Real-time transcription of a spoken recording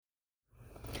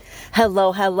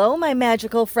Hello, hello, my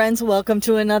magical friends. Welcome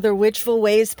to another Witchful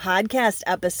Ways podcast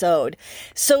episode.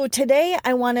 So today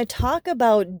I want to talk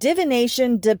about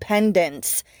divination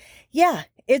dependence. Yeah,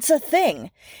 it's a thing.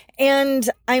 And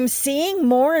I'm seeing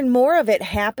more and more of it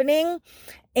happening.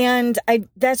 And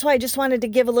that's why I just wanted to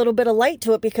give a little bit of light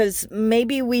to it, because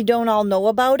maybe we don't all know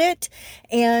about it.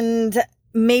 And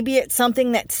maybe it's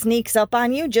something that sneaks up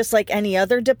on you just like any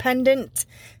other dependent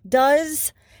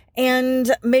does.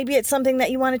 And maybe it's something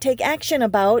that you want to take action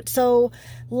about. So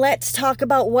let's talk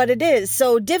about what it is.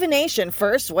 So divination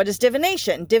first. What is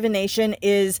divination? Divination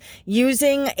is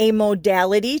using a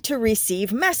modality to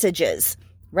receive messages,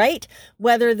 right?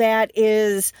 Whether that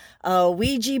is a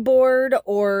Ouija board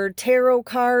or tarot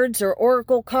cards or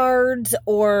oracle cards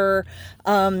or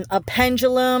a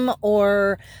pendulum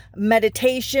or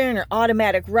meditation or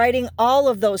automatic writing, all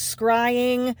of those,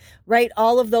 scrying, right?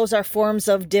 All of those are forms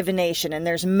of divination, and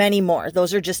there's many more.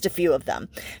 Those are just a few of them.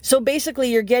 So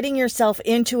basically, you're getting yourself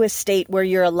into a state where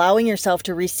you're allowing yourself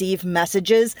to receive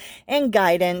messages and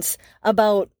guidance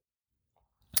about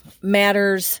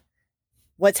matters.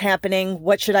 What's happening?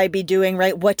 What should I be doing,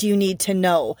 right? What do you need to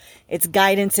know? It's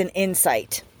guidance and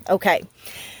insight. Okay.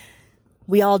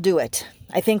 We all do it.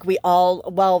 I think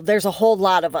there's a whole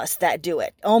lot of us that do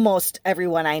it. Almost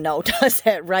everyone I know does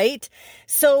it, right?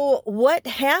 So what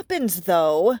happens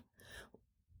though,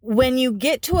 when you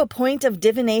get to a point of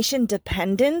divination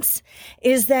dependence,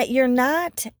 is that you're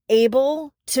not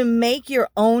able to make your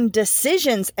own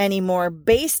decisions anymore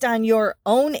based on your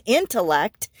own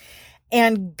intellect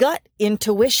and gut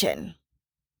intuition,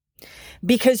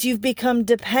 because you've become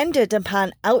dependent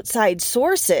upon outside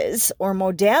sources or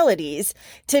modalities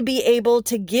to be able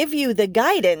to give you the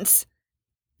guidance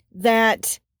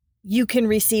that you can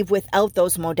receive without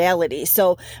those modalities.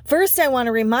 So first, I want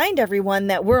to remind everyone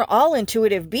that we're all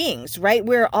intuitive beings, right?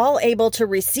 We're all able to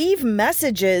receive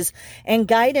messages and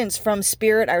guidance from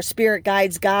spirit, our spirit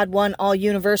guides, God, one, all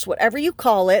universe, whatever you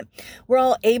call it. We're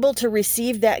all able to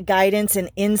receive that guidance and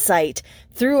insight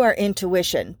through our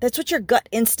intuition. That's what your gut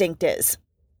instinct is,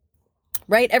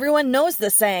 right? Everyone knows the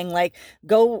saying, like,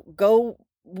 go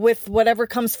with whatever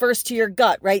comes first to your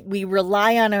gut, right? We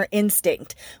rely on our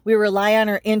instinct. We rely on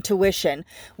our intuition.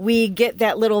 We get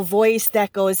that little voice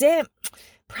that goes,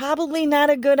 probably not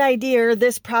a good idea.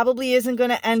 This probably isn't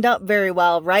going to end up very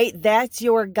well, right? That's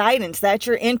your guidance. That's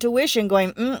your intuition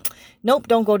going, nope,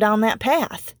 don't go down that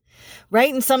path,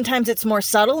 right? And sometimes it's more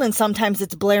subtle and sometimes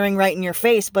it's blaring right in your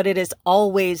face, but it is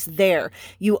always there.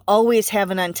 You always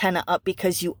have an antenna up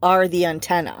because you are the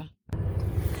antenna.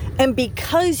 And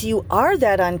because you are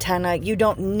that antenna, you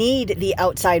don't need the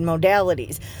outside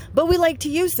modalities, but we like to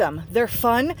use them. They're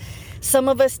fun. Some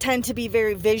of us tend to be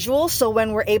very visual. So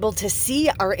when we're able to see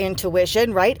our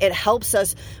intuition, right, it helps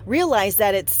us realize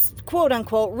that it's quote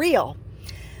unquote real.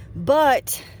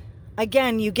 But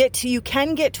again, you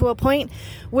can get to a point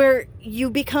where you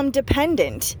become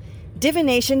dependent.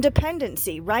 Divination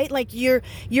dependency, right? Like you're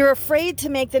afraid to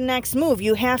make the next move.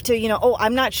 You have to,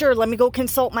 I'm not sure. Let me go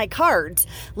consult my cards.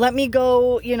 Let me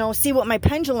go, see what my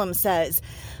pendulum says.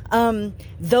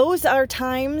 Those are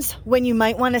times when you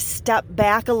might want to step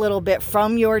back a little bit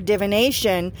from your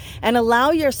divination and allow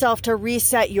yourself to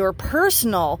reset your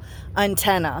personal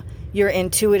antenna, your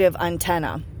intuitive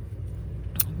antenna.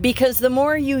 Because the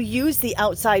more you use the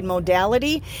outside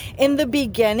modality in the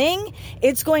beginning,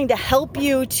 it's going to help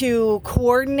you to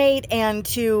coordinate and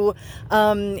to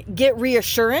get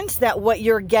reassurance that what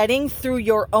you're getting through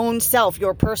your own self,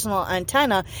 your personal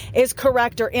antenna, is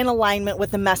correct or in alignment with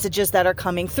the messages that are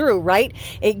coming through, right?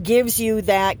 It gives you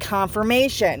that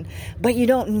confirmation, but you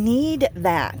don't need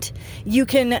that. You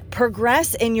can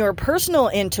progress in your personal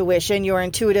intuition, your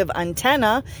intuitive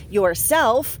antenna,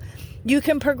 yourself. You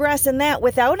can progress in that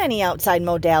without any outside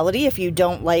modality. If you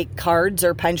don't like cards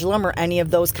or pendulum or any of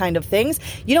those kind of things,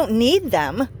 you don't need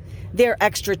them. They're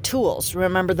extra tools.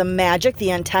 Remember, the magic,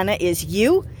 the antenna is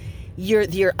you.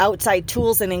 Your outside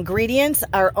tools and ingredients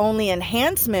are only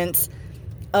enhancements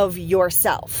of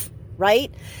yourself,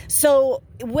 right? So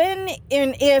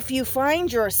if you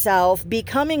find yourself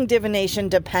becoming divination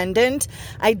dependent,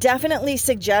 I definitely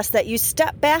suggest that you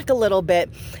step back a little bit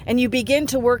and you begin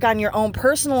to work on your own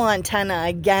personal antenna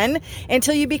again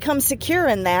until you become secure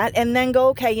in that, and then go,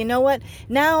 okay, you know what?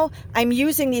 Now I'm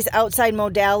using these outside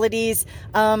modalities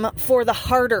for the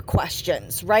harder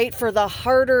questions, right? For the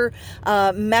harder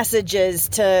messages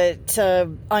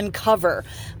to uncover,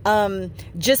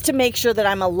 just to make sure that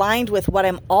I'm aligned with what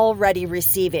I'm already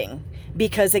receiving.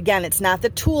 Because again, it's not the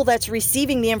tool that's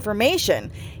receiving the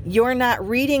information. You're not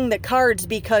reading the cards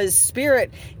because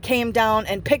Spirit came down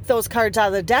and picked those cards out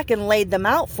of the deck and laid them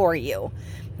out for you,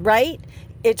 right?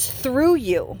 It's through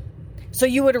you. So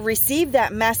you would have received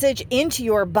that message into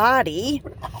your body,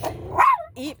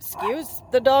 excuse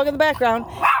the dog in the background,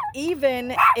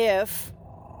 even if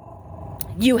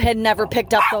you had never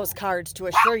picked up those cards to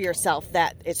assure yourself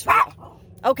that it's real.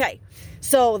 Okay,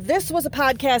 so this was a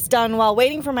podcast done while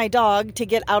waiting for my dog to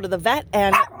get out of the vet,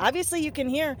 and obviously you can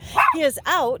hear he is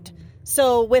out.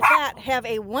 So with that, have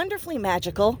a wonderfully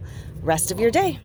magical rest of your day.